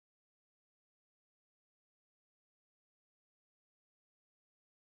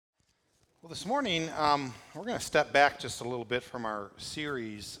Well, this morning, we're going to step back just a little bit from our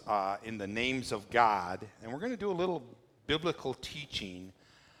series in the names of God, and we're going to do a little biblical teaching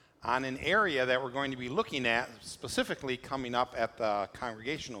on an area that we're going to be looking at specifically coming up at the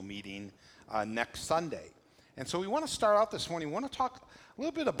congregational meeting next Sunday. And so we want to start out this morning, we want to talk a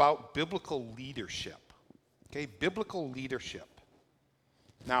little bit about biblical leadership. Okay, biblical leadership.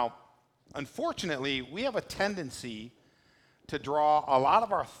 Now, unfortunately, we have a tendency to draw a lot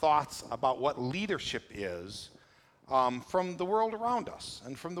of our thoughts about what leadership is from the world around us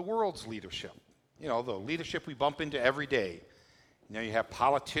and from the world's leadership. You know, the leadership we bump into every day. You know, you have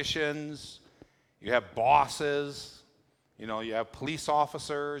politicians, you have bosses, you know, you have police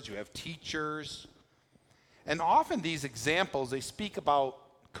officers, you have teachers. And often these examples, they speak about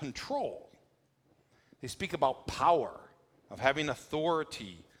control. They speak about power, of having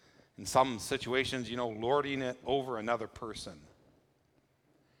authority, in some situations, you know, lording it over another person.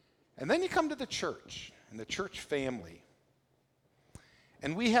 And then you come to the church and the church family.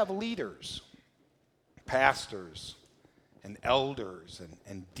 And we have leaders, pastors, and elders,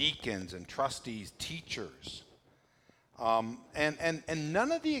 and deacons, and trustees, teachers. And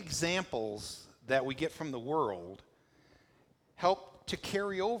none of the examples that we get from the world help to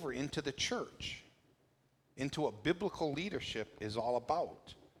carry over into the church, into what biblical leadership is all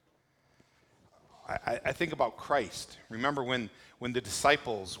about. I think about Christ. Remember when the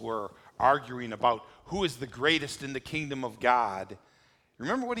disciples were arguing about who is the greatest in the kingdom of God?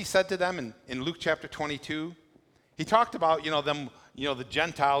 Remember what he said to them in Luke chapter 22? He talked about, the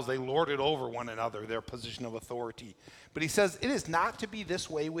Gentiles, they lorded over one another, their position of authority. But he says, it is not to be this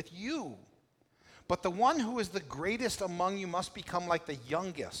way with you. But the one who is the greatest among you must become like the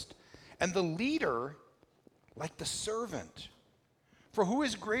youngest, and the leader like the servant. For who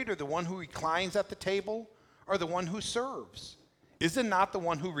is greater, the one who reclines at the table or the one who serves? Is it not the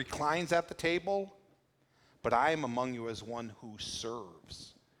one who reclines at the table? But I am among you as one who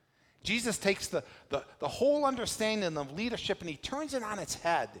serves. Jesus takes the whole understanding of leadership and he turns it on its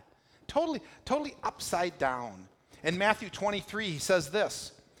head, totally upside down. In Matthew 23, he says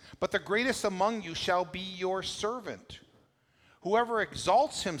this, but the greatest among you shall be your servant. Whoever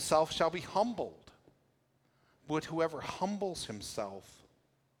exalts himself shall be humbled. But whoever humbles himself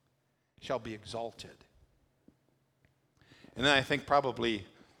shall be exalted. And then I think probably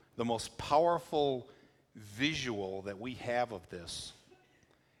the most powerful visual that we have of this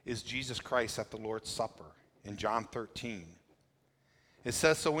is Jesus Christ at the Lord's Supper in John 13. It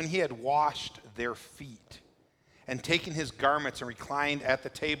says, so when he had washed their feet and taken his garments and reclined at the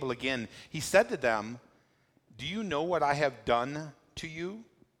table again, he said to them, do you know what I have done to you?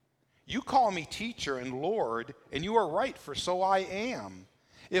 You call me teacher and Lord, and you are right, for so I am.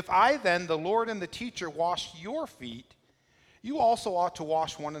 If I then, the Lord and the teacher, wash your feet, you also ought to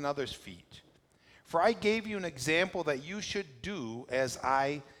wash one another's feet. For I gave you an example that you should do as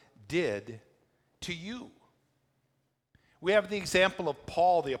I did to you. We have the example of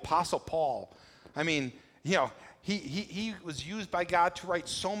Paul, the Apostle Paul. I mean, he was used by God to write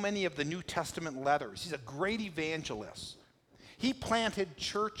so many of the New Testament letters. He's a great evangelist. He planted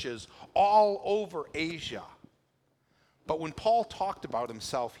churches all over Asia. But when Paul talked about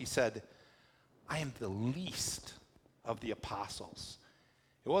himself, he said, I am the least of the apostles.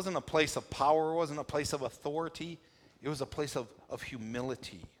 It wasn't a place of power. It wasn't a place of authority. It was a place of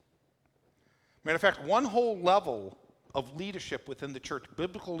humility. Matter of fact, one whole level of leadership within the church,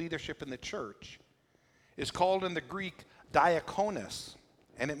 biblical leadership in the church, is called in the Greek diakonos,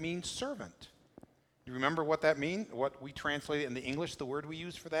 and it means servant. You remember what that means? What we translate in the English, the word we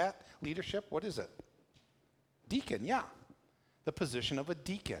use for that, leadership? What is it? Deacon, yeah. The position of a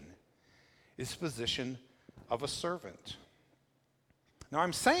deacon is the position of a servant. Now,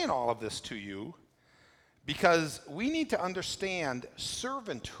 I'm saying all of this to you because we need to understand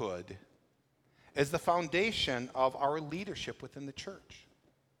servanthood as the foundation of our leadership within the church,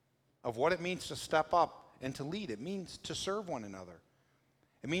 of what it means to step up and to lead. It means to serve one another.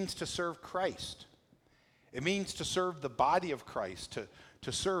 It means to serve Christ. It means to serve the body of Christ,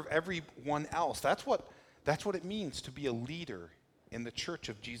 to serve everyone else. That's what it means to be a leader in the church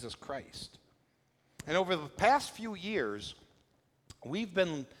of Jesus Christ. And over the past few years, we've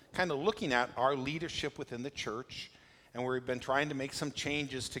been kind of looking at our leadership within the church, and we've been trying to make some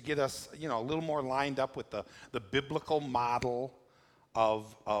changes to get us, a little more lined up with the biblical model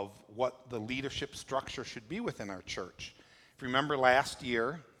of what the leadership structure should be within our church. If you remember last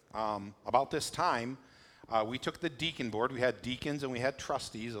year, about this time, we took the deacon board. We had deacons and we had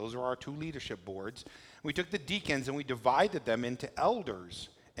trustees. Those are our two leadership boards. We took the deacons and we divided them into elders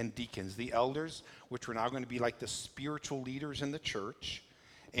and deacons. The elders, which were now going to be like the spiritual leaders in the church,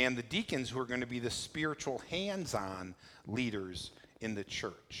 and the deacons, who are going to be the spiritual hands-on leaders in the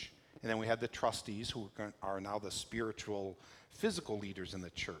church. And then we have the trustees, who are now the spiritual, physical leaders in the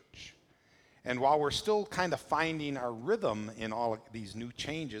church. And while we're still kind of finding our rhythm in all of these new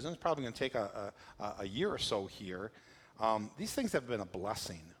changes, and it's probably going to take a year or so here, these things have been a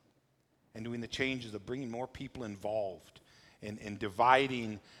blessing. And doing the changes of bringing more people involved in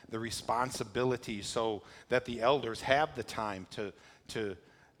dividing the responsibility so that the elders have the time to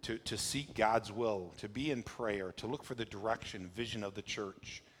seek God's will, to be in prayer, to look for the direction, vision of the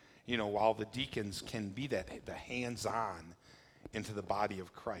church, while the deacons can be the hands-on into the body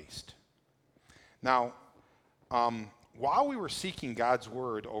of Christ. Now, while we were seeking God's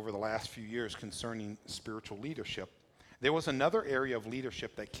word over the last few years concerning spiritual leadership, there was another area of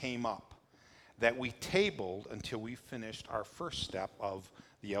leadership that came up that we tabled until we finished our first step of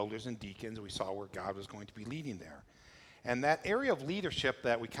the elders and deacons. We saw where God was going to be leading there. And that area of leadership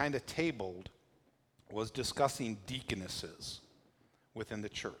that we kind of tabled was discussing deaconesses within the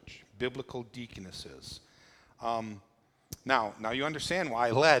church, biblical deaconesses. Now you understand why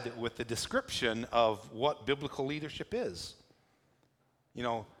I led with the description of what biblical leadership is.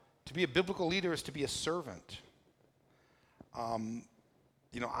 To be a biblical leader is to be a servant.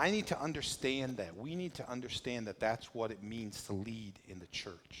 I need to understand that. We need to understand that that's what it means to lead in the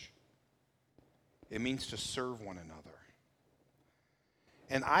church. It means to serve one another.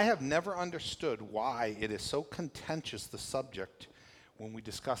 And I have never understood why it is so contentious, the subject, when we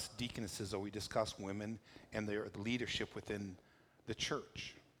discuss deaconesses or we discuss women and their leadership within the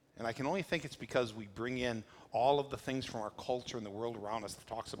church. And I can only think it's because we bring in all of the things from our culture and the world around us that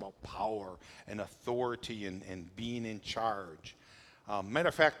talks about power and authority and being in charge. Matter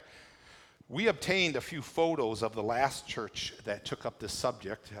of fact, we obtained a few photos of the last church that took up this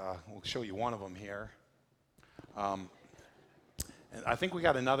subject. We'll show you one of them here. And I think we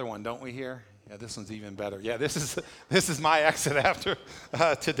got another one, don't we, here? Yeah, this one's even better. Yeah, this is my exit after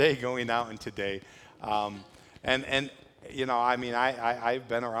today, going out and today. I've been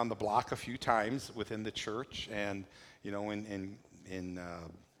around the block a few times within the church, and in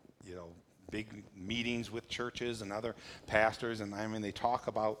big meetings with churches and other pastors, and they talk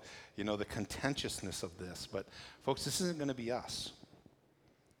about the contentiousness of this. But folks, this isn't going to be us.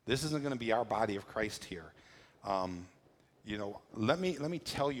 This isn't going to be our body of Christ here. Let me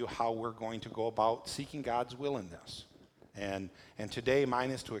tell you how we're going to go about seeking God's will in this. And today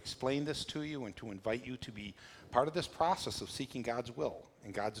mine is to explain this to you and to invite you to be part of this process of seeking God's will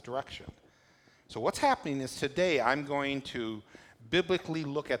and God's direction. So what's happening is today I'm going to biblically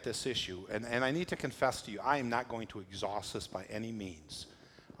look at this issue. And I need to confess to you, I am not going to exhaust this by any means.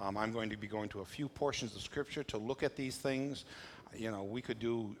 I'm going to be going to a few portions of Scripture to look at these things. We could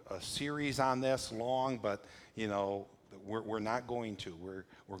do a series on this long, but, we're not going to.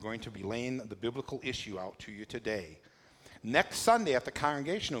 We're going to be laying the biblical issue out to you today. Next Sunday at the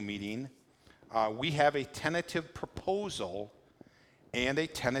congregational meeting, we have a tentative proposal and a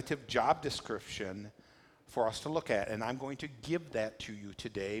tentative job description for us to look at, and I'm going to give that to you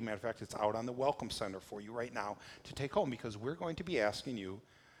today. Matter of fact, it's out on the Welcome Center for you right now to take home, because we're going to be asking you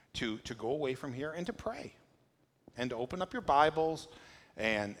to go away from here and to pray and to open up your Bibles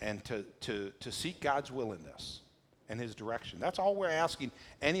and to seek God's will in this and His direction. That's all we're asking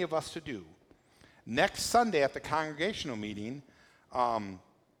any of us to do. Next Sunday at the congregational meeting,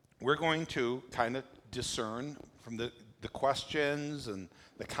 we're going to kind of discern from the questions and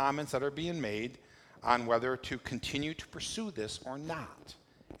the comments that are being made on whether to continue to pursue this or not.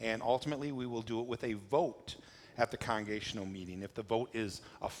 And ultimately, we will do it with a vote at the congregational meeting. If the vote is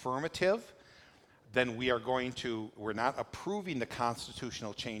affirmative, then we're not approving the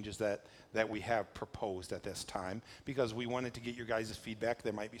constitutional changes that we have proposed at this time, because we wanted to get your guys' feedback.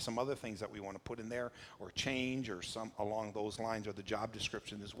 There might be some other things that we want to put in there or change or some along those lines, or the job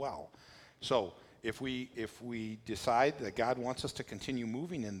description as well. So if we decide that God wants us to continue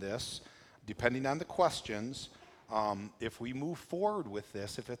moving in this, depending on the questions, if we move forward with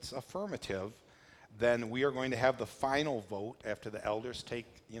this, if it's affirmative, then we are going to have the final vote after the elders take,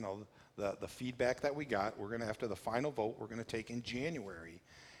 the feedback that we got. We're going to, after the final vote, we're going to take in January.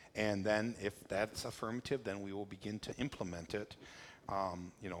 And then if that's affirmative, then we will begin to implement it,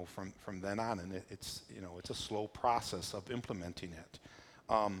 from then on. And it's a slow process of implementing it.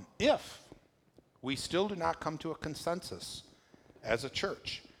 If we still do not come to a consensus as a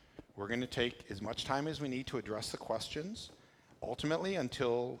church, we're going to take as much time as we need to address the questions, ultimately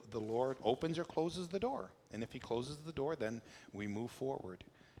until the Lord opens or closes the door. And if He closes the door, then we move forward,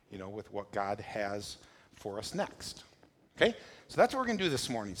 with what God has for us next. Okay? So that's what we're going to do this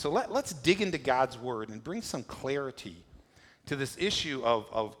morning. So let's dig into God's Word and bring some clarity to this issue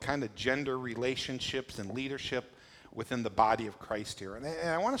of kind of gender relationships and leadership within the body of Christ here. And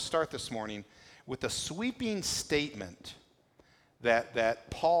I want to start this morning with a sweeping statement that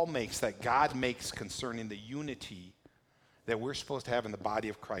Paul makes, that God makes concerning the unity that we're supposed to have in the body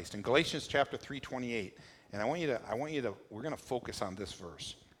of Christ. In Galatians chapter 3:28, and we're going to focus on this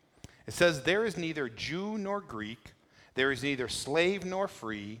verse. It says, "There is neither Jew nor Greek, there is neither slave nor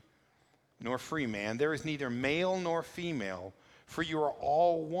free man, there is neither male nor female, for you are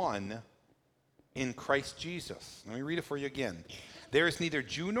all one in Christ Jesus." Let me read it for you again. "There is neither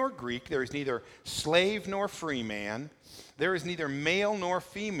Jew nor Greek, there is neither slave nor free man, there is neither male nor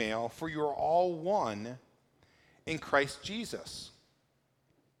female, for you are all one in Christ Jesus."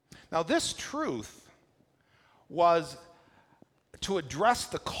 Now, this truth was to address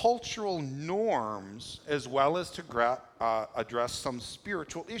the cultural norms as well as to address some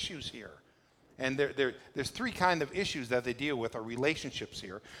spiritual issues here. And there's three kind of issues that they deal with, or relationships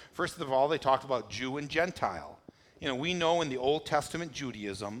here. First of all, they talked about Jew and Gentile. We know in the Old Testament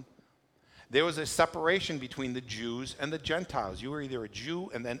Judaism, there was a separation between the Jews and the Gentiles. You were either a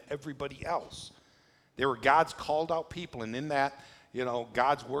Jew and then everybody else. They were God's called out people, and in that,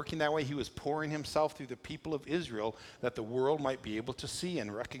 God's working that way. He was pouring himself through the people of Israel that the world might be able to see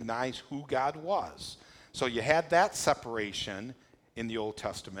and recognize who God was. So you had that separation in the Old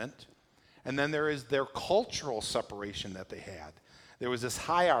Testament. And then there is their cultural separation that they had. There was this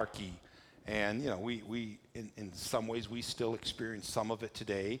hierarchy, and we in some ways we still experience some of it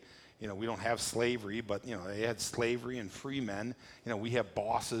today. We don't have slavery, but they had slavery and free men. We have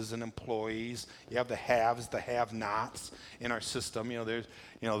bosses and employees. You have the haves, the have-nots in our system. There's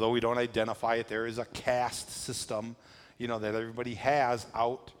though we don't identify it, there is a caste system, that everybody has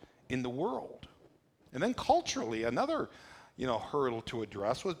out in the world. And then culturally, another hurdle to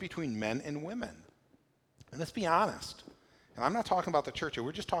address was between men and women. And let's be honest, and I'm not talking about the church here,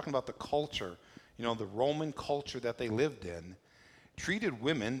 we're just talking about the culture, the Roman culture that they lived in, treated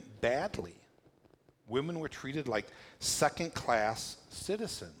women badly. Women were treated like second-class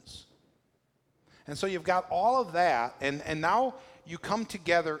citizens. And so you've got all of that, and now you come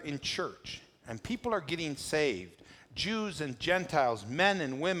together in church, and people are getting saved. Jews and Gentiles, men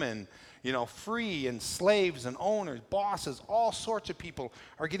and women, free and slaves and owners, bosses, all sorts of people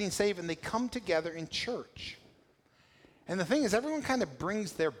are getting saved, and they come together in church. And the thing is, everyone kind of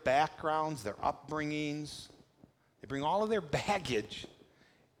brings their backgrounds, their upbringings, they bring all of their baggage,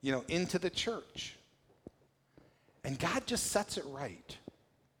 into the church. And God just sets it right.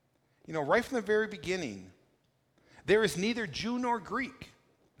 Right from the very beginning, there is neither Jew nor Greek.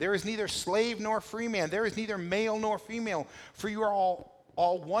 There is neither slave nor free man. There is neither male nor female, for you are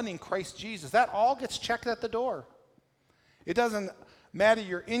all one in Christ Jesus. That all gets checked at the door. It doesn't matter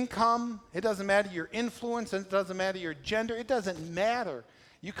your income. It doesn't matter your influence. And it doesn't matter your gender. It doesn't matter.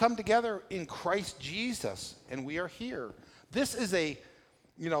 You come together in Christ Jesus, and we are here. This is a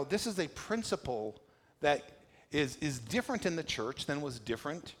principle that is different in the church than was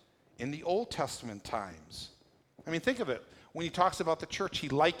different in the Old Testament times. I mean, think of it. When he talks about the church, he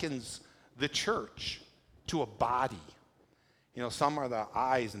likens the church to a body. Some are the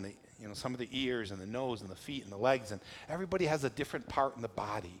eyes, and some of the ears, and the nose, and the feet, and the legs, and everybody has a different part in the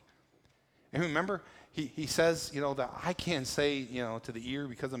body. And remember, he says, that I can't say, to the ear,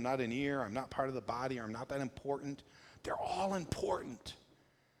 because I'm not an ear, I'm not part of the body, or I'm not that important. They're all important.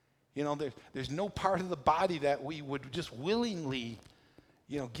 There's no part of the body that we would just willingly,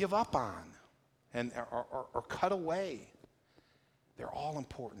 give up on and or cut away. They're all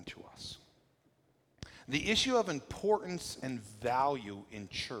important to us. The issue of importance and value in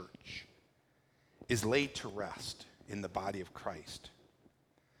church is laid to rest in the body of Christ.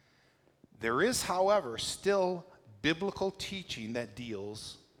 There is, however, still biblical teaching that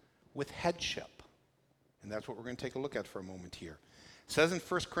deals with headship. And that's what we're going to take a look at for a moment here. It says in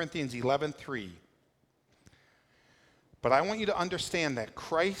 1 Corinthians 11:3, "But I want you to understand that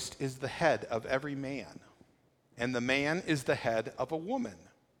Christ is the head of every man, and the man is the head of a woman,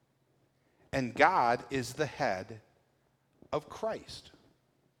 and God is the head of Christ."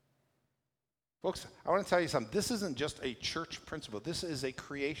 Folks, I want to tell you something. This isn't just a church principle. This is a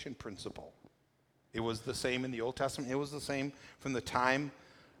creation principle. It was the same in the Old Testament. It was the same from the time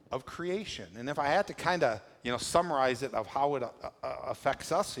of creation. And if I had to kind of, summarize it of how it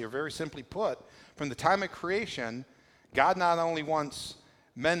affects us here, very simply put, from the time of creation, God not only wants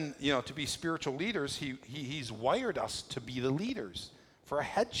men, to be spiritual leaders, he's wired us to be the leaders for a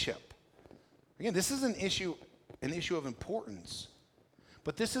headship. Again, this is an issue of importance.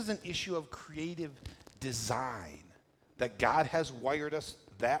 But this is an issue of creative design, that God has wired us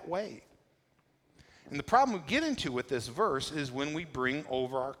that way. And the problem we get into with this verse is when we bring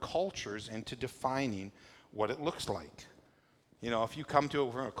over our cultures into defining what it looks like. You know, if you come to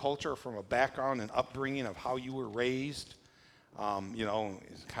it from a culture, from a background and upbringing of how you were raised, you know,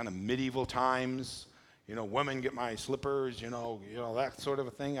 it's kind of medieval times, you know, women get my slippers, you know, that sort of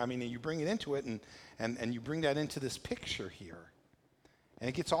a thing. I mean, you bring it into it and you bring that into this picture here. And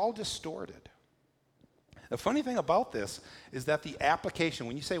it gets all distorted. The funny thing about this is that the application,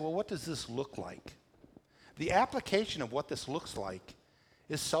 when you say, well, what does this look like? The application of what this looks like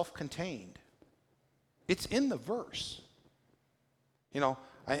is self-contained. It's in the verse. You know,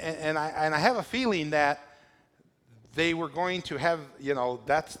 and I have a feeling that they were going to have, you know,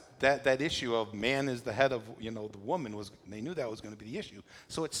 that issue of man is the head of, you know, the woman was, they knew that was going to be the issue.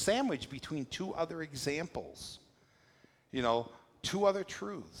 So it's sandwiched between two other examples, you know, two other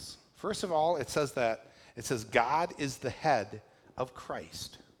truths. First of all, it says God is the head of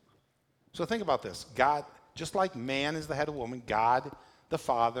Christ. So think about this. God, just like man is the head of woman, God the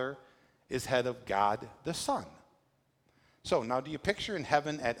Father is head of God the Son. So now do you picture in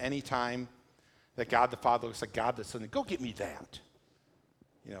heaven at any time that God the Father looks like God the Son? Go get me that.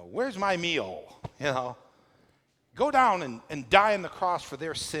 You know, where's my meal? You know, go down and die on the cross for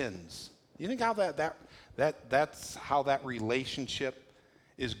their sins. You think how that's how that relationship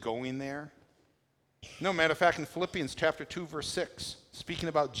is going there? No, matter of fact, in Philippians chapter 2, verse 6, speaking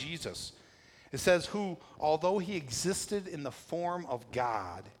about Jesus, it says, who, although he existed in the form of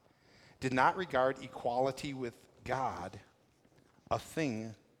God, did not regard equality with God a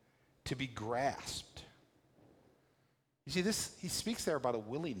thing to be grasped. You see, this, he speaks there about a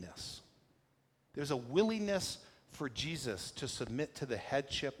willingness. There's a willingness for Jesus to submit to the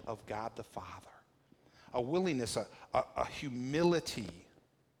headship of God the Father. A willingness, a humility.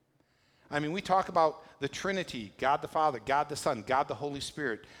 I mean, we talk about the Trinity, God the Father, God the Son, God the Holy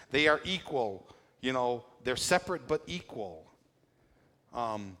Spirit. They are equal. You know, they're separate but equal.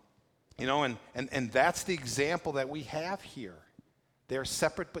 You know, and that's the example that we have here. They're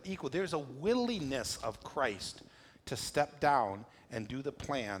separate but equal. There's a willingness of Christ to step down and do the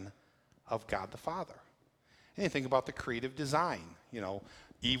plan of God the Father. And you think about the creative design. You know,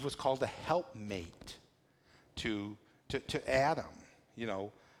 Eve was called a helpmate to Adam, you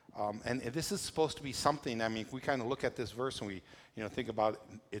know. And this is supposed to be something, I mean, we kind of look at this verse and we, you know, think about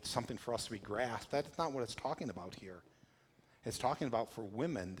it's something for us to be grasped. That's not what it's talking about here. It's talking about for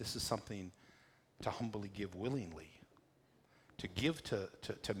women, this is something to humbly give willingly. To give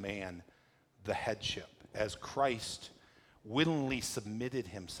to man the headship as Christ willingly submitted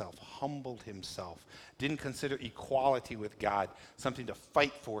himself, humbled himself, didn't consider equality with God something to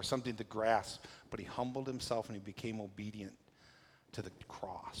fight for, something to grasp, but he humbled himself and he became obedient to the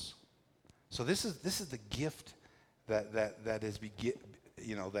cross. So this is the gift that is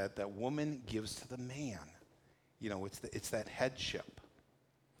you know, that woman gives to the man. You know, it's that headship.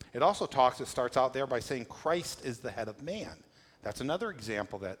 It also starts out there by saying Christ is the head of man. That's another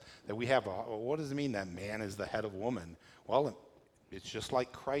example that we have. What does it mean that man is the head of woman? Well, it's just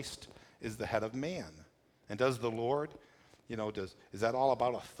like Christ is the head of man. And does the Lord, you know, is that all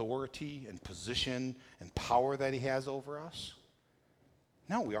about authority and position and power that he has over us?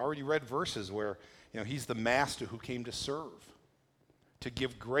 No, we already read verses where, you know, he's the master who came to serve, to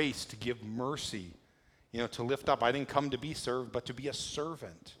give grace, to give mercy, you know, to lift up. I didn't come to be served, but to be a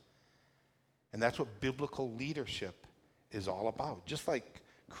servant. And that's what biblical leadership is all about. Just like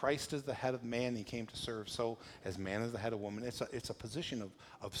Christ is the head of man, he came to serve, so as man is the head of woman, it's a position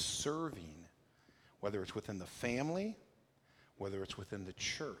of serving, whether it's within the family, whether it's within the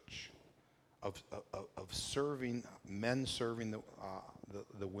church, of serving, men serving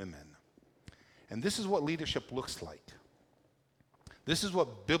the women. And this is what leadership looks like. This is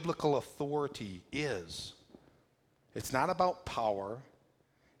what biblical authority is. It's not about power.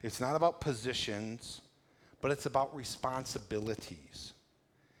 It's not about positions, but it's about responsibilities.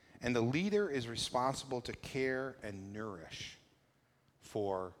 And the leader is responsible to care and nourish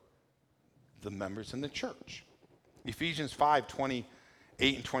for the members in the church. Ephesians 5:28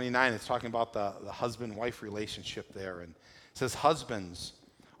 and 29, it's talking about the husband-wife relationship there. And it says, husbands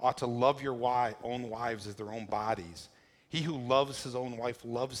ought to love your own wives as their own bodies. He who loves his own wife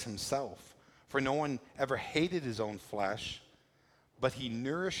loves himself. For no one ever hated his own flesh, but he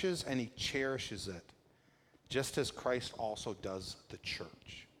nourishes and he cherishes it, just as Christ also does the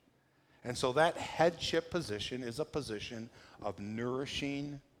church. And so that headship position is a position of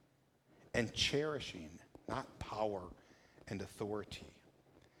nourishing and cherishing, not power and authority.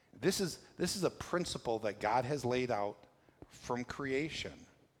 This is a principle that God has laid out from creation.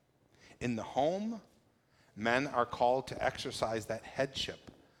 In the home, men are called to exercise that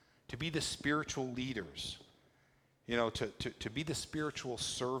headship, to be the spiritual leaders, to be the spiritual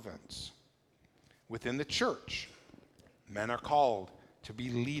servants within the church. Men are called to be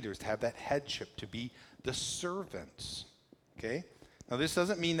leaders, to have that headship, to be the servants. Okay? Now, this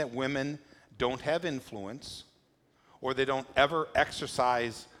doesn't mean that women don't have influence or they don't ever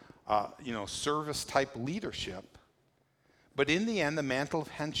exercise, service-type leadership. But in the end, the mantle of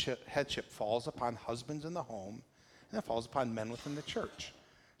headship falls upon husbands in the home, and it falls upon men within the church.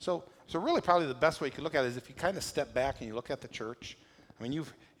 So really, probably the best way you could look at it is if you kind of step back and you look at the church. I mean,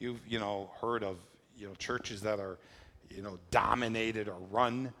 you've heard of churches that are dominated or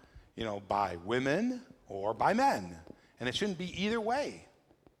run by women or by men, and it shouldn't be either way.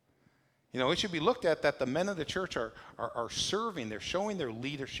 It should be looked at that the men of the church are serving. They're showing their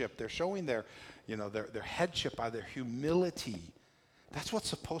leadership. They're showing their headship by their humility. That's what's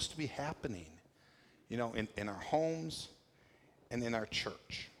supposed to be happening, in our homes and in our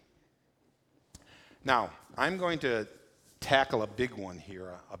church. Now, I'm going to tackle a big one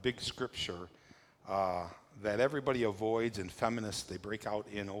here, a big scripture that everybody avoids, and feminists, they break out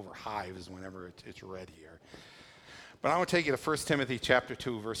in over hives whenever it's read here. But I want to take you to 1 Timothy chapter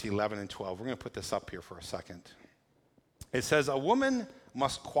 2, verse 11 and 12. We're going to put this up here for a second. It says, "A woman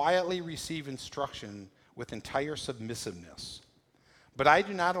must quietly receive instruction with entire submissiveness. But I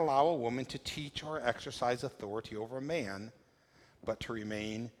do not allow a woman to teach or exercise authority over a man, but to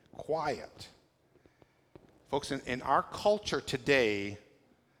remain quiet." Folks, in our culture today,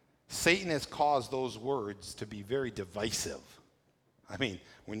 Satan has caused those words to be very divisive. I mean,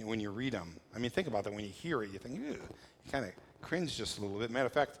 when you read them, think about that. When you hear it, you think, ew, you kind of cringe just a little bit. Matter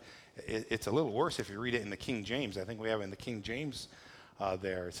of fact, it's a little worse if you read it in the King James. I think we have in the King James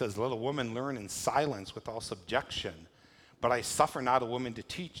there. It says, "Let a woman learn in silence with all subjection. But I suffer not a woman to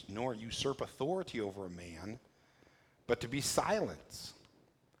teach, nor usurp authority over a man, but to be silent."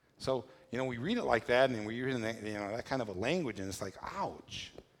 So, we read it like that, and we read in that kind of a language, and it's like,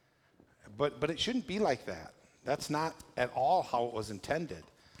 ouch. But it shouldn't be like that. That's not at all how it was intended.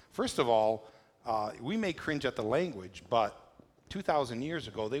 First of all, we may cringe at the language, but 2,000 years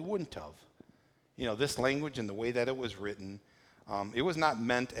ago, they wouldn't have. This language and the way that it was written, it was not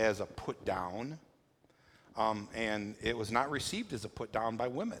meant as a put down, and it was not received as a put down by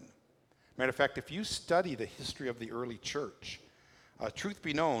women. Matter of fact, if you study the history of the early church, truth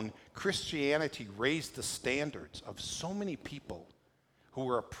be known, Christianity raised the standards of so many people who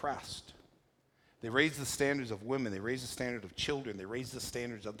were oppressed. They raised the standards of women. They raised the standard of children. They raised the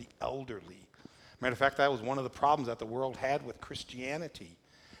standards of the elderly. Matter of fact, that was one of the problems that the world had with Christianity,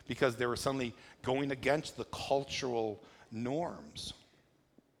 because they were suddenly going against the cultural norms.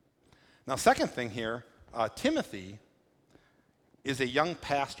 Now, second thing here, Timothy is a young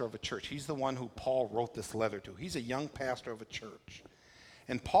pastor of a church. He's the one who Paul wrote this letter to. He's a young pastor of a church.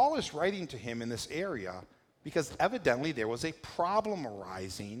 And Paul is writing to him in this area because evidently there was a problem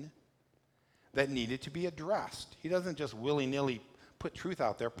arising that needed to be addressed. He doesn't just willy-nilly put truth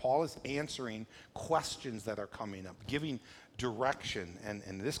out there. Paul is answering questions that are coming up, giving direction, and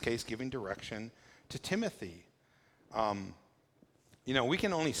in this case, giving direction to Timothy. We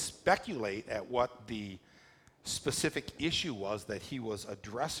can only speculate at what the specific issue was that he was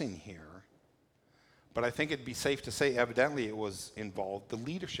addressing here, but I think it'd be safe to say evidently it was involved the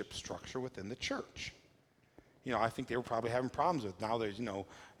leadership structure within the church. I think they were probably having problems with now there's,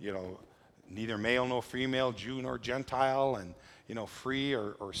 neither male nor female, Jew nor Gentile, and, free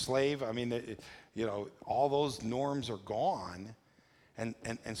or slave. All those norms are gone. And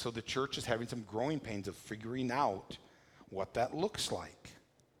so the church is having some growing pains of figuring out what that looks like.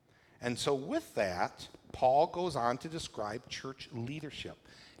 And so with that, Paul goes on to describe church leadership.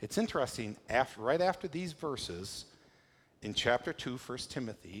 It's interesting, right after these verses, in chapter 2, 1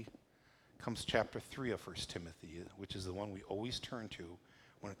 Timothy, comes chapter 3 of 1 Timothy, which is the one we always turn to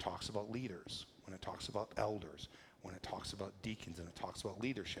when it talks about leaders, when it talks about elders, when it talks about deacons, and it talks about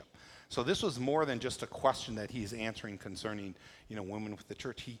leadership. So this was more than just a question that he's answering concerning, women with the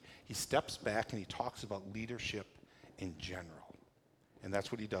church. He steps back and he talks about leadership in general. And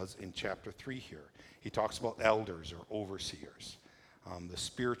that's what he does in chapter 3 here. He talks about elders or overseers, the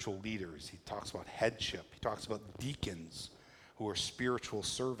spiritual leaders. He talks about headship. He talks about deacons who are spiritual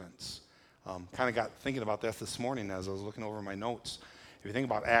servants. Kind of got thinking about this morning as I was looking over my notes. If you think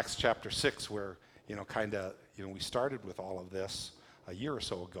about Acts chapter 6, where, we started with all of this a year or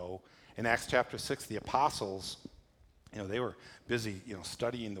so ago. In Acts chapter 6, the apostles, they were busy,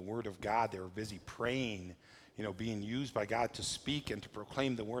 studying the Word of God. They were busy praying, being used by God to speak and to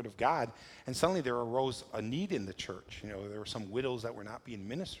proclaim the Word of God. And suddenly there arose a need in the church. There were some widows that were not being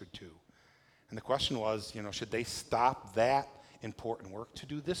ministered to. And the question was, should they stop that important work to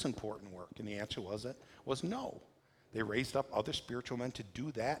do this important work? And the answer was no. They raised up other spiritual men to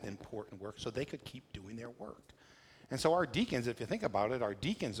do that important work so they could keep doing their work. And so our deacons, if you think about it, our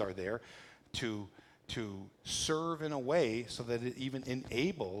deacons are there to serve in a way so that it even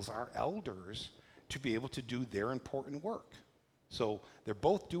enables our elders to be able to do their important work. So they're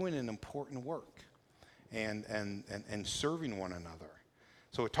both doing an important work and serving one another.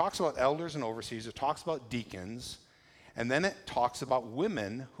 So it talks about elders and overseers, it talks about deacons, and then it talks about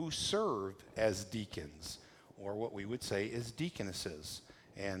women who serve as deacons, or what we would say is deaconesses.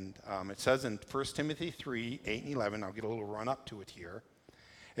 And it says in 1 Timothy 3, 8 and 11, I'll get a little run up to it here.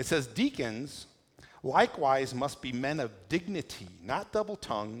 It says, deacons likewise must be men of dignity, not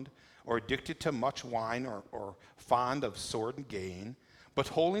double-tongued, or addicted to much wine, or fond of sword and gain, but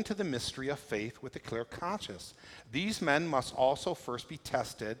holding to the mystery of faith with a clear conscience. These men must also first be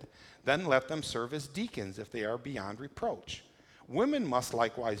tested, then let them serve as deacons if they are beyond reproach. Women must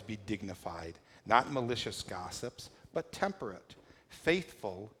likewise be dignified, not malicious gossips, but temperate,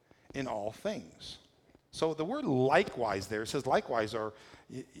 faithful in all things. So the word likewise there, it says likewise are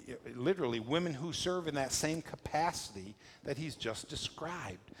literally women who serve in that same capacity that he's just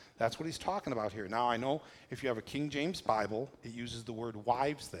described. That's what he's talking about here. Now I know if you have a King James Bible, it uses the word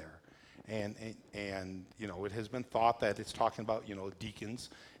wives there. And you know, it has been thought that it's talking about, you know, deacons.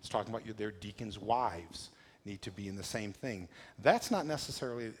 It's talking about their deacons' wives need to be in the same thing. That's not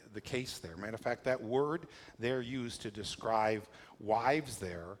necessarily the case there. Matter of fact, that word there used to describe wives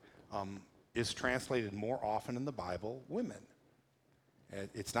there is translated more often in the Bible, women.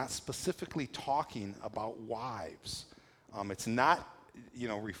 It's not specifically talking about wives. It's not, you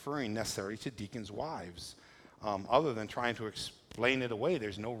know, referring necessarily to deacons' wives. Other than trying to explain it away,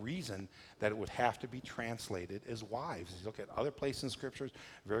 there's no reason that it would have to be translated as wives. If you look at other places in scriptures,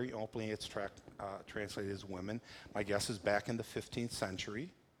 very openly it's translated as women. My guess is back in the 15th century,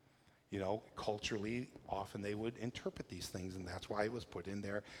 you know, culturally, often they would interpret these things, and that's why it was put in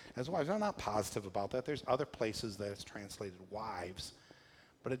there as wives. I'm not positive about that. There's other places that it's translated wives,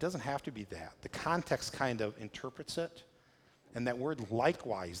 but it doesn't have to be that. The context kind of interprets it, and that word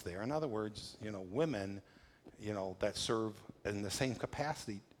likewise there, in other words, you know, women, you know, that serve in the same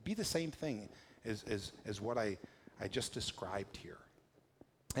capacity, be the same thing as what I just described here.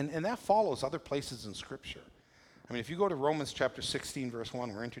 And that follows other places in Scripture. I mean, if you go to Romans chapter 16, verse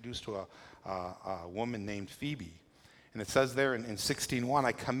 1, we're introduced to a woman named Phoebe. And it says there in 16:1,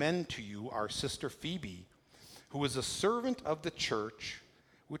 I commend to you our sister Phoebe, who is a servant of the church,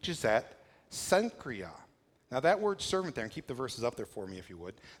 which is at Cenchrea. Now that word servant there, and keep the verses up there for me if you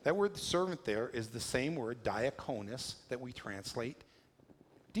would, that word servant there is the same word, diakonos, that we translate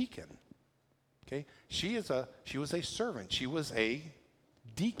deacon. Okay? She was a servant. She was a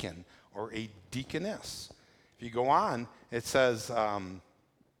deacon or a deaconess. If you go on, it says that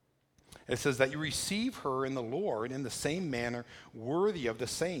you receive her in the Lord in the same manner worthy of the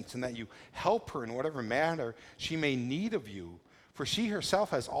saints, and that you help her in whatever manner she may need of you. For she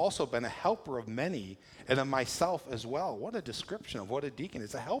herself has also been a helper of many, and of myself as well. What a description of what a deacon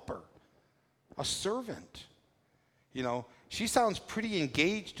is, a helper, a servant. You know, she sounds pretty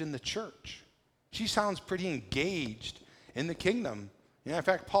engaged in the church. She sounds pretty engaged in the kingdom. You know, in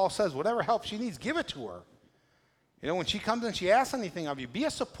fact, Paul says, whatever help she needs, give it to her. You know, when she comes and she asks anything of you, be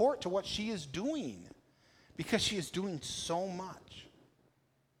a support to what she is doing, because she is doing so much.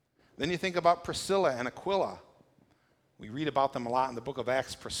 Then you think about Priscilla and Aquila. We read about them a lot in the book of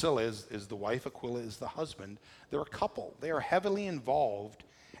Acts. Priscilla is the wife, Aquila is the husband. They're a couple. They are heavily involved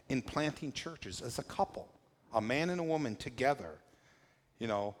in planting churches as a couple, a man and a woman together. You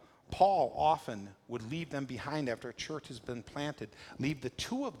know, Paul often would leave them behind after a church has been planted, leave the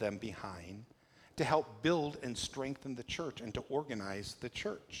two of them behind to help build and strengthen the church and to organize the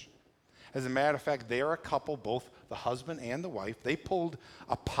church. As a matter of fact, they are a couple, both the husband and the wife. They pulled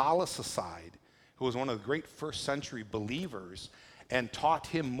Apollos aside, who was one of the great first century believers, and taught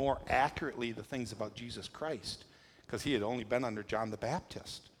him more accurately the things about Jesus Christ, because he had only been under John the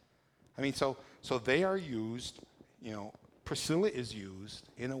Baptist. I mean, so they are used, you know, Priscilla is used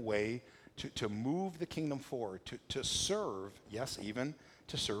in a way to move the kingdom forward, to serve, yes, even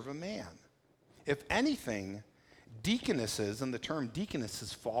to serve a man. If anything, deaconesses, and the term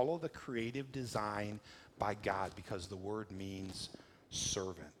deaconesses, follow the creative design by God, because the word means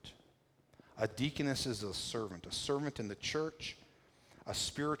servant. A deaconess is a servant in the church, a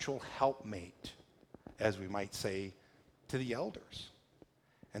spiritual helpmate, as we might say, to the elders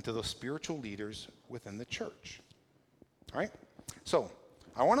and to those spiritual leaders within the church. All right? So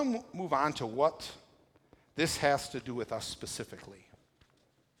I want to move on to what this has to do with us specifically.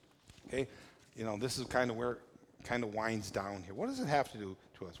 Okay? You know, this is kind of where kind of winds down here. What does it have to do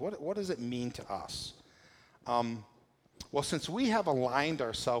to us? What does it mean to us? Well, since we have aligned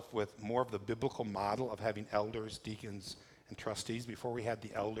ourselves with more of the biblical model of having elders, deacons, and trustees before we had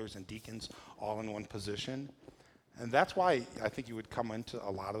the elders and deacons all in one position, and that's why I think you would come into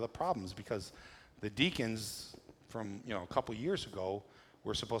a lot of the problems, because the deacons from a couple years ago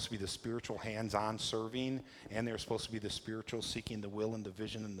were supposed to be the spiritual hands-on serving, and they were supposed to be the spiritual seeking the will and the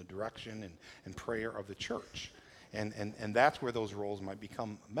vision and the direction and prayer of the church. And that's where those roles might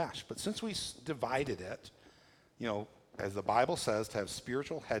become meshed. But since we divided it, as the Bible says, to have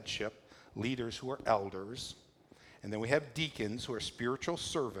spiritual headship, leaders who are elders, and then we have deacons who are spiritual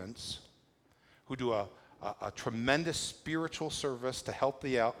servants who do a tremendous spiritual service to help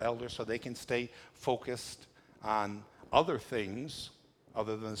the elders so they can stay focused on other things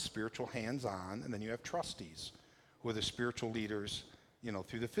other than spiritual hands-on. And then you have trustees who are the spiritual leaders,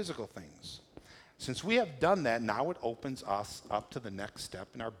 through the physical things. Since we have done that, now it opens us up to the next step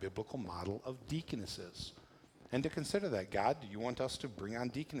in our biblical model of deaconesses. And to consider that, God, do you want us to bring on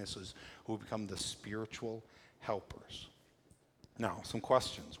deaconesses who become the spiritual helpers? Now, some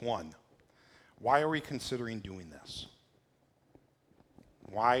questions. One, why are we considering doing this?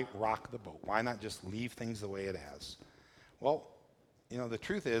 Why rock the boat? Why not just leave things the way it is? Well, the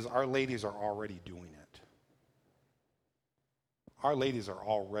truth is our ladies are already doing it. Our ladies are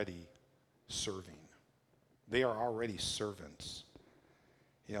already serving. They are already servants.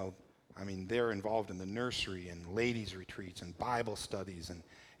 They're involved in the nursery and ladies' retreats and Bible studies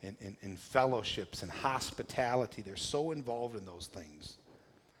and fellowships and hospitality. They're so involved in those things.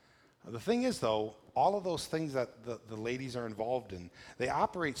 The thing is, though, all of those things that the ladies are involved in, they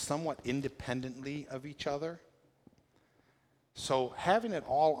operate somewhat independently of each other. So having it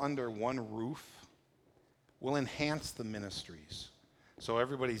all under one roof will enhance the ministries. So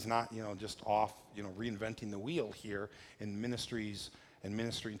everybody's not, just off, reinventing the wheel here in ministries and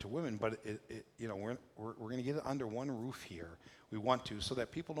ministering to women, but we're going to get it under one roof here. We want to, so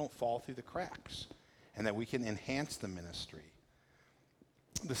that people don't fall through the cracks and that we can enhance the ministry.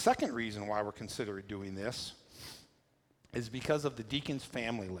 The second reason why we're considering doing this is because of the deacons'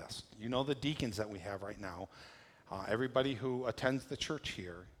 family list. The deacons that we have right now. Everybody who attends the church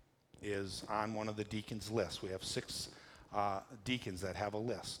here is on one of the deacons' lists. We have 6 deacons that have a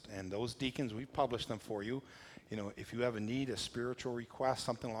list. And those deacons, we've published them for you. If you have a need, a spiritual request,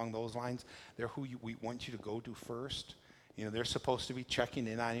 something along those lines, they're who we want you to go to first. They're supposed to be checking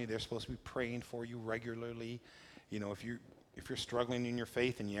in on you. They're supposed to be praying for you regularly. If you're struggling in your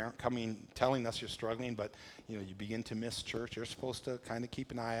faith and you aren't telling us you're struggling, but you begin to miss church, they're supposed to kind of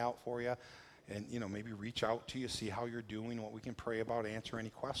keep an eye out for you and maybe reach out to you, see how you're doing, what we can pray about, answer any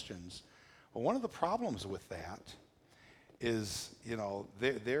questions. But one of the problems with that is,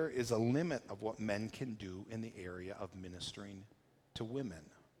 there is a limit of what men can do in the area of ministering to women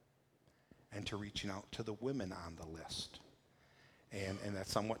and to reaching out to the women on the list. And that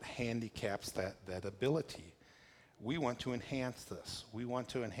somewhat handicaps that ability. We want to enhance this. We want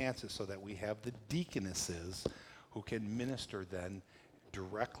to enhance it so that we have the deaconesses who can minister then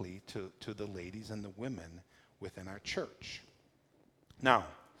directly to the ladies and the women within our church. Now,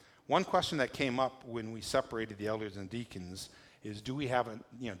 one question that came up when we separated the elders and deacons is, do we have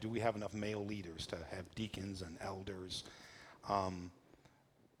enough male leaders to have deacons and elders?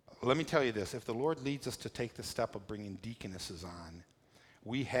 Let me tell you this: if the Lord leads us to take the step of bringing deaconesses on,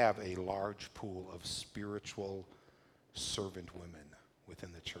 we have a large pool of spiritual servant women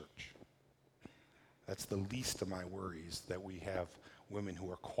within the church. That's the least of my worries, that we have women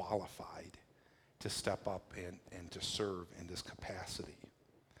who are qualified to step up and to serve in this capacity.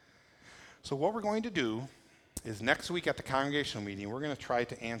 So what we're going to do is next week at the congregational meeting, we're going to try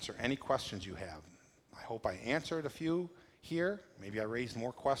to answer any questions you have. I hope I answered a few here. Maybe I raised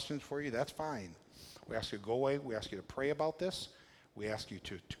more questions for you. That's fine. We ask you to go away. We ask you to pray about this. We ask you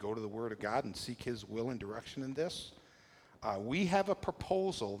to go to the Word of God and seek His will and direction in this. We have a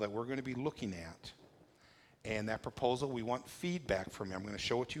proposal that we're going to be looking at. And that proposal, we want feedback from you. I'm going to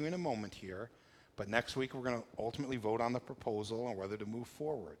show it to you in a moment here. But next week, we're going to ultimately vote on the proposal and whether to move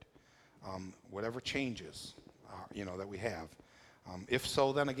forward. Whatever changes, that we have. If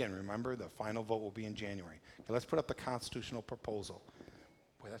so, then again, remember, the final vote will be in January. Okay, let's put up the constitutional proposal.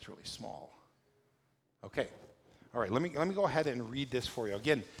 Boy, that's really small. Okay. All right, let me go ahead and read this for you.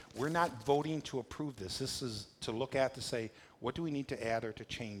 Again, we're not voting to approve this. This is to look at to say, what do we need to add or to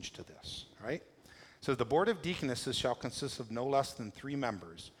change to this? All right? So the board of deaconesses shall consist of no less than 3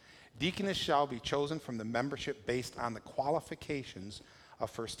 members. Deaconess shall be chosen from the membership based on the qualifications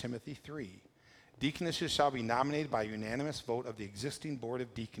of 1 Timothy 3. Deaconesses shall be nominated by unanimous vote of the existing board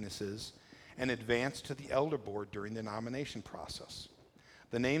of deaconesses, and advanced to the elder board during the nomination process.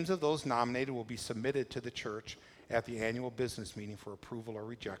 The names of those nominated will be submitted to the church at the annual business meeting for approval or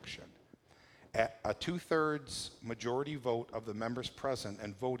rejection. A 2/3 majority vote of the members present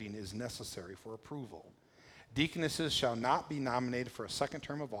and voting is necessary for approval. Deaconesses shall not be nominated for a second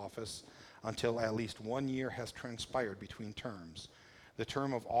term of office until at least 1 year has transpired between terms. The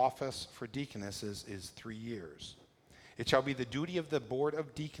term of office for deaconesses is 3 years. It shall be the duty of the board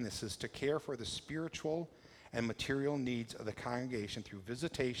of deaconesses to care for the spiritual and material needs of the congregation through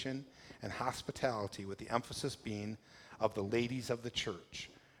visitation and hospitality, with the emphasis being of the ladies of the church.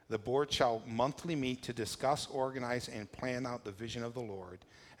 The board shall monthly meet to discuss, organize, and plan out the vision of the Lord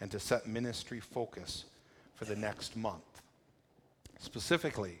and to set ministry focus for the next month.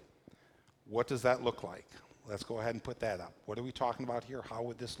 Specifically, what does that look like? Let's go ahead and put that up. What are we talking about here? How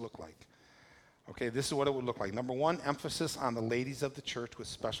would this look like? Okay, this is what it would look like. Number one, emphasis on the ladies of the church with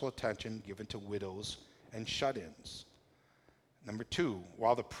special attention given to widows and shut-ins. Number two,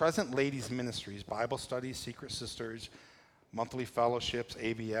 while the present ladies' ministries, Bible studies, Secret Sisters, monthly fellowships,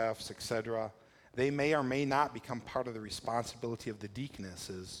 ABFs, etc., they may or may not become part of the responsibility of the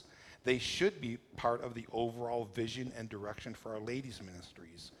deaconesses, they should be part of the overall vision and direction for our ladies'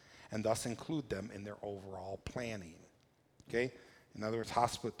 ministries, and thus include them in their overall planning. Okay? In other words,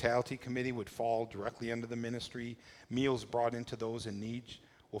 hospitality committee would fall directly under the ministry. Meals brought into those in need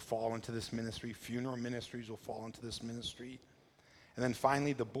will fall into this ministry. Funeral ministries will fall into this ministry. And then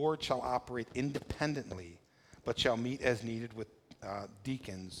finally, the board shall operate independently, but shall meet as needed with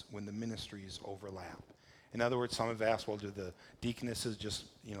deacons when the ministries overlap. In other words, some have asked, well, do the deaconesses just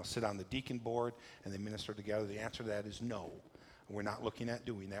sit on the deacon board and they minister together? The answer to that is no. We're not looking at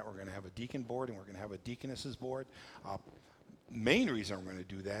doing that. We're going to have a deacon board and we're going to have a deaconesses board. Main reason we're going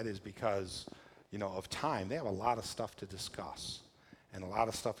to do that is because of time. They have a lot of stuff to discuss. And a lot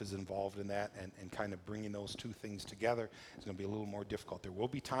of stuff is involved in that, and kind of bringing those two things together is going to be a little more difficult. There will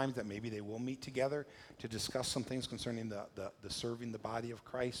be times that maybe they will meet together to discuss some things concerning the serving the body of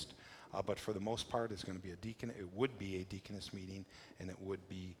Christ, but for the most part, it's going to be it would be a deaconess meeting, and it would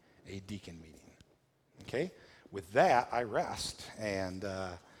be a deacon meeting. Okay? With that, I rest, and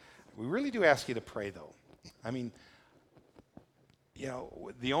we really do ask you to pray, though. I mean,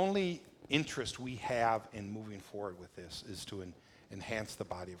 the only interest we have in moving forward with this is to enhance the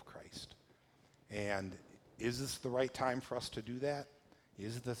body of Christ. And is this the right time for us to do that?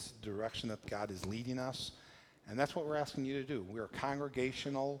 Is this the direction that God is leading us? And that's what we're asking you to do. We're a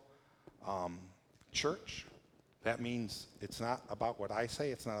congregational church. That means it's not about what I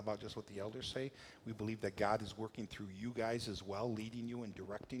say. It's not about just what the elders say. We believe that God is working through you guys as well, leading you and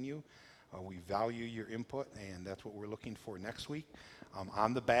directing you. We value your input, and that's what we're looking for next week.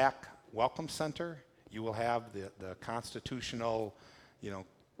 On the back Welcome Center, you will have the constitutional,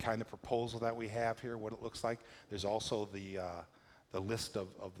 kind of proposal that we have here, what it looks like. There's also the list of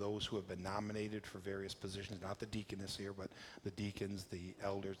those who have been nominated for various positions, not the deaconess here, but the deacons, the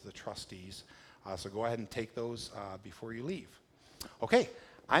elders, the trustees. So go ahead and take those before you leave. Okay,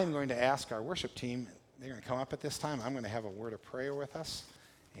 I am going to ask our worship team, they're going to come up at this time. I'm going to have a word of prayer with us,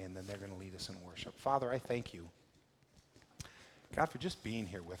 and then they're going to lead us in worship. Father, I thank you, God, for just being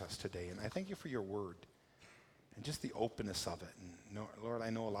here with us today. And I thank you for your word and just the openness of it. And Lord, I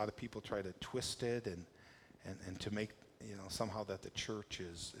know a lot of people try to twist it and to make, somehow that the church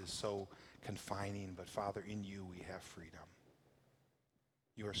is so confining. But Father, in you we have freedom.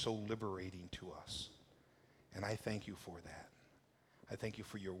 You are so liberating to us. And I thank you for that. I thank you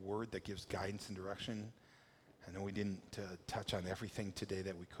for your word that gives guidance and direction. I know we didn't touch on everything today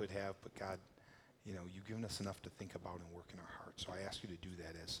that we could have, but God, you've given us enough to think about and work in our hearts. So I ask you to do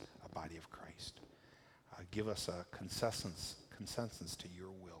that as a body of Christ. Give us a consensus to your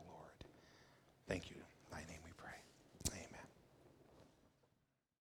will, Lord. Thank you.